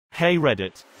Hey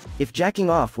Reddit. If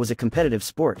jacking off was a competitive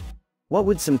sport, what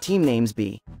would some team names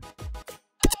be?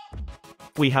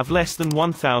 We have less than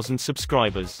 1,000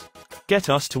 subscribers. Get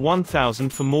us to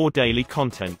 1,000 for more daily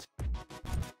content.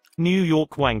 New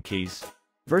York Wankies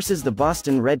Versus the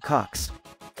Boston Red Sox.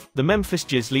 The Memphis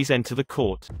Grizzlies enter the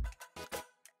court.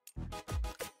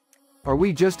 Are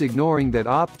we just ignoring that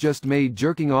Op just made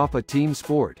jerking off a team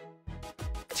sport?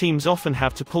 Teams often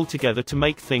have to pull together to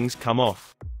make things come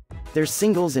off. There's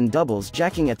singles and doubles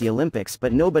jacking at the Olympics,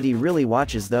 but nobody really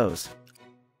watches those.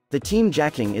 The team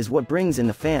jacking is what brings in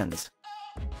the fans.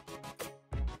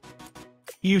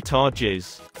 Utah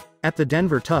Jizz. At the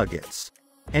Denver Tuggets.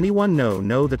 Anyone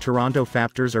know the Toronto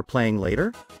Raptors are playing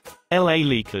later? LA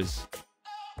Leakers.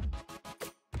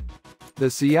 The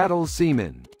Seattle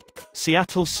Seamen.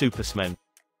 Seattle Supersmen.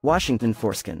 Washington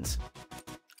Foreskins.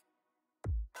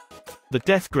 The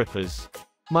Death Grippers.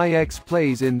 My ex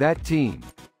plays in that team.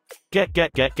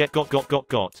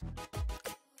 Got.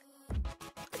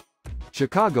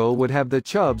 Chicago would have the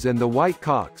Chubs and the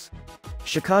Whitecocks.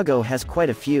 Chicago has quite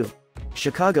a few.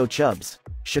 Chicago Chubs.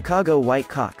 Chicago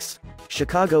Whitecocks.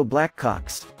 Chicago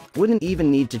Blackhawks. Wouldn't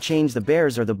even need to change the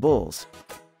Bears or the Bulls.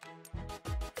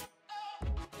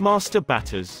 Master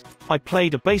Batters. I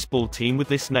played a baseball team with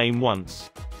this name once.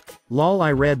 Lol,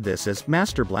 I read this as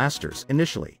Master Blasters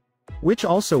initially. Which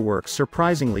also works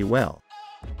surprisingly well.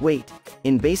 Wait,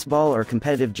 in baseball or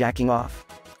competitive jacking off?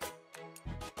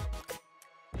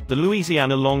 The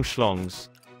Louisiana Long Schlongs.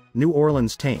 New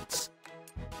Orleans Taints.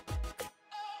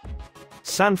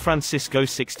 San Francisco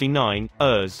 69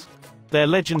 ers. Their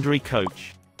legendary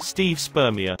coach, Steve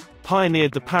Spermia,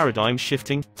 pioneered the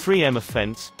paradigm-shifting 3M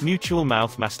offense, mutual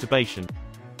mouth masturbation.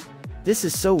 This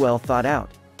is so well thought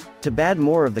out. Too bad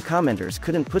more of the commenters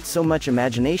couldn't put so much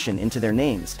imagination into their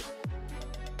names.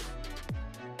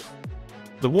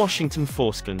 The Washington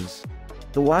Foreskins.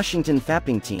 The Washington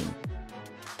Fapping Team.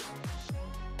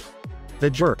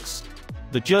 The Jerks.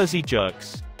 The Jersey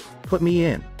Jerks. Put me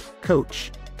in,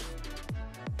 coach.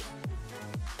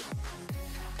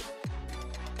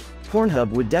 Pornhub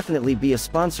would definitely be a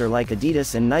sponsor like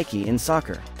Adidas and Nike in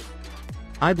soccer.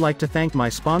 I'd like to thank my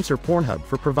sponsor Pornhub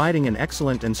for providing an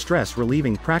excellent and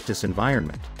stress-relieving practice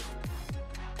environment.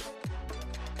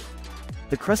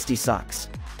 The Krusty Socks.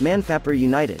 Manfapper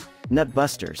United.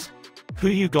 Nutbusters. Who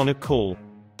you gonna call?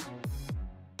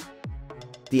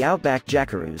 The Outback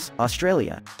Jackaroos,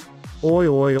 Australia. Oi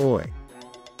oi oi.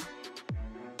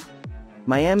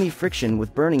 Miami Friction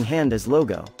with Burning Hand as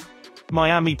logo.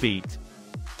 Miami Beat.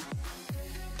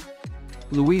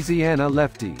 Louisiana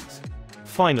Lefties.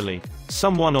 Finally,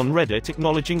 someone on Reddit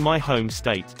acknowledging my home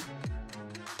state.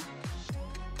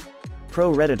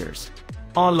 Pro Redditors.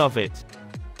 I love it.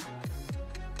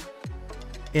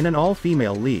 In an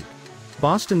all-female league,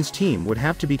 Boston's team would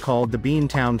have to be called the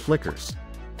Beantown Flickers.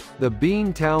 The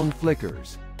Beantown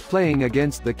Flickers. Playing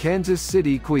against the Kansas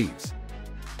City Queefs.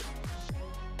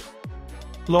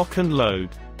 Lock and Load.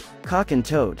 Cock and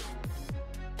Toad.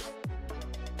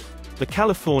 The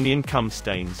Californian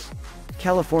Cumstains.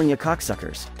 California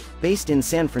Cocksuckers. Based in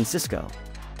San Francisco.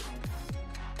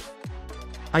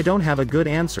 I don't have a good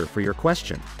answer for your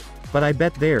question, but I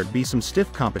bet there'd be some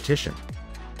stiff competition.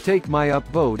 Take my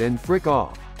upvote and frick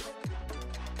off.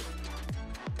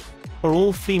 Are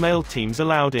all female teams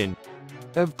allowed in?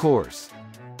 Of course.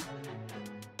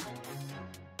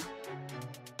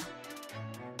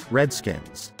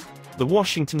 Redskins. The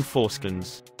Washington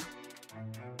Foreskins.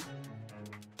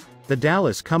 The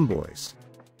Dallas Cowboys.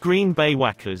 Green Bay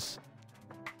Whackers.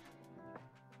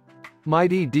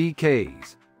 Mighty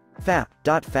DKs. Fap.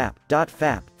 Fap. Fap. Fap.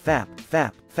 Fap.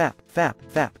 Fap. Fap.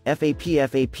 Fap.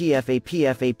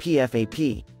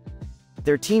 FAP.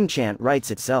 Their team chant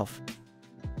writes itself.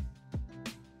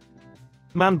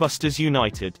 Manbusters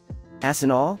United.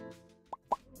 Asinall?